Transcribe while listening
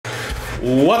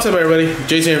What's up, everybody?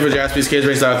 Jason here for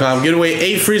JaspysCaseBreaks.com. Giving away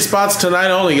 8 free spots tonight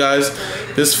only, guys.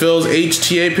 This fills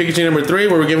HTA Pikachu number 3,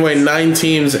 where we're giving away 9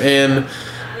 teams in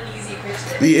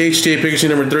the HTA Pikachu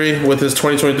number 3 with his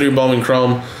 2023 Bowman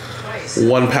Chrome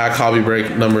 1-pack hobby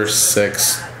break number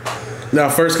 6. Now,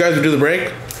 first, guys, we do the break.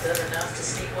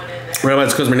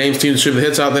 Randomize customer names, teams, distribute the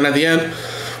hits out. Then at the end,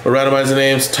 we'll randomize the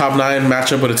names, top 9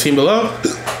 match up with a team below.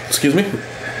 Excuse me.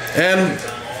 And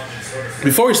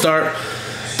before we start,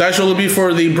 dice roll will be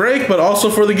for the break, but also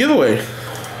for the giveaway.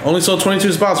 Only sold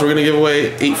 22 spots. We're going to give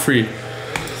away 8 free.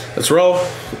 Let's roll.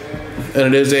 And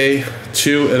it is a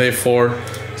 2 and a 4,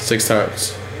 6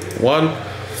 times. 1,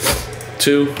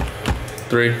 2,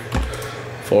 3,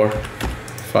 4,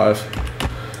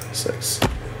 5, 6.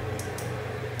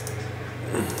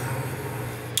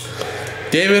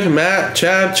 David, Matt,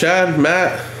 Chad,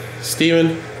 Matt,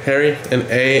 Steven, Harry, and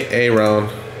A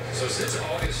round. So since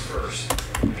August 1st,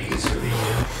 these are the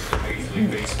Major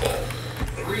League Baseball.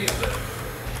 3 of them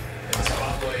in the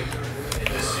spotlight in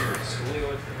this series.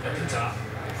 Julio at the top.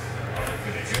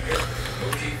 Alvin Jr.,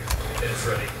 Mookie, and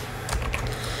Freddie.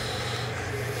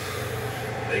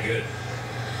 They good?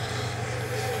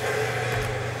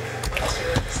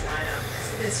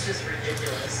 It's just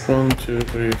ridiculous. 1, 2,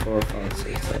 3, 4, 5,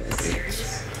 6, 7, 8.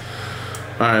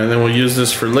 Alright, and then we'll use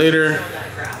this for later.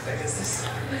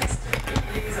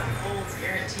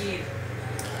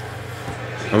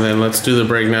 And then let's do the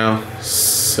break now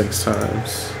 6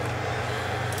 times.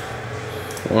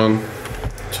 1,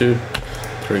 2,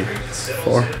 3,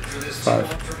 4,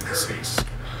 5, 6.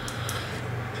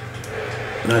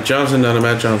 Matt Johnson down to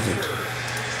Matt Johnson.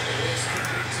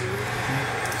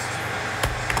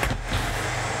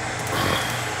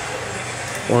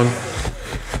 1,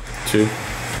 2,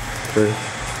 3,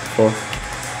 4,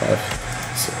 5,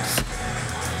 6.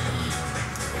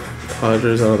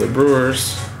 Padres out of the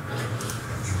Brewers.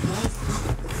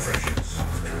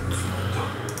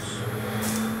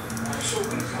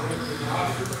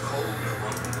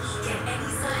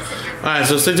 Alright,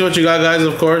 so stick to what you got, guys,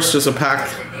 of course. Just a pack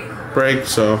break,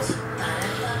 so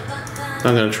not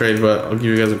gonna trade, but I'll give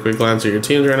you guys a quick glance at your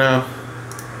teams right now.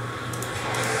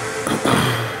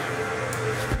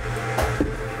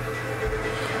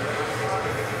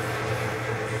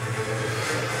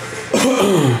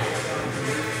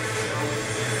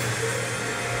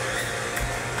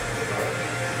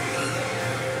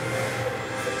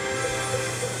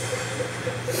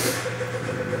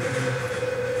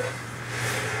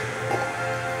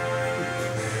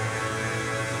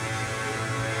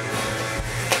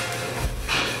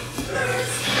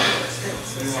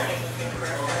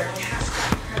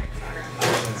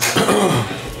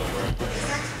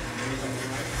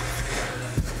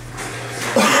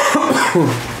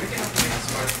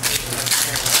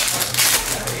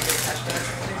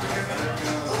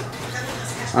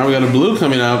 Alright, we got a blue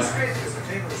coming up.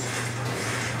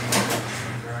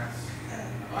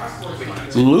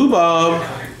 Blue Bob.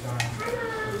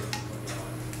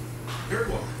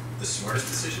 The smartest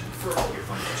decision for all your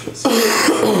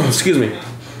financials. Excuse me.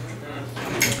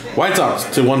 White Sox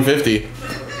to 150.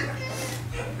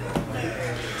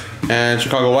 And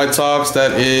Chicago White Sox,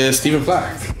 that is Stephen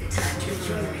Flack.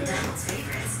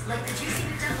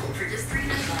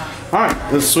 Alright,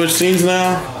 let's switch scenes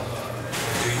now.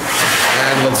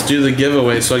 And let's do the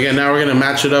giveaway. So again, now we're going to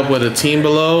match it up with a team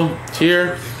below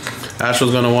here.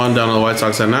 Astros going to 1, down to the White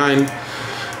Sox at 9.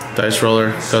 Dice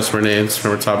roller, customer names,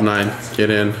 remember top 9. Get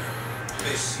in.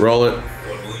 Roll it.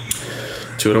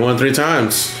 2 and a 1 3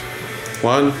 times.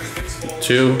 1,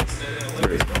 2,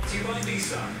 3.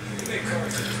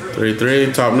 3,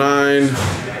 3, top 9.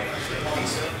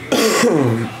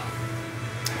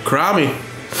 Krami,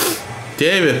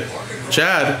 David,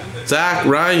 Chad, Zach,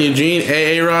 Ryan, Eugene,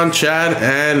 Aaron, Chad,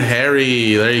 and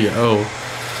Harry. There you go.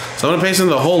 So I'm going to paste in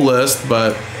the whole list,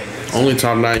 but only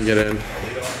top 9 get in.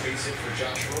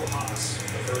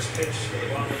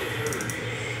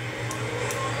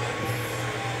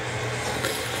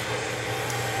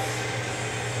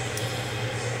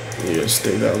 You guys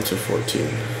stay down to 14.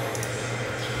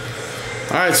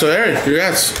 Alright, so Eric,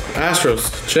 congrats.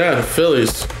 Astros, Chad,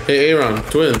 Phillies, Aaron,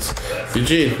 Twins,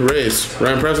 Eugene, Rays,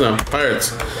 Ryan Presnell,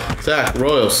 Pirates, Zach,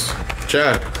 Royals,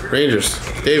 Chad, Rangers,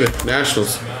 David,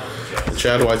 Nationals, and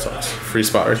Chad, White Sox. Free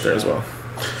spot right there as well.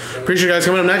 Appreciate you guys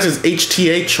coming up next is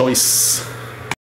HTA Choice.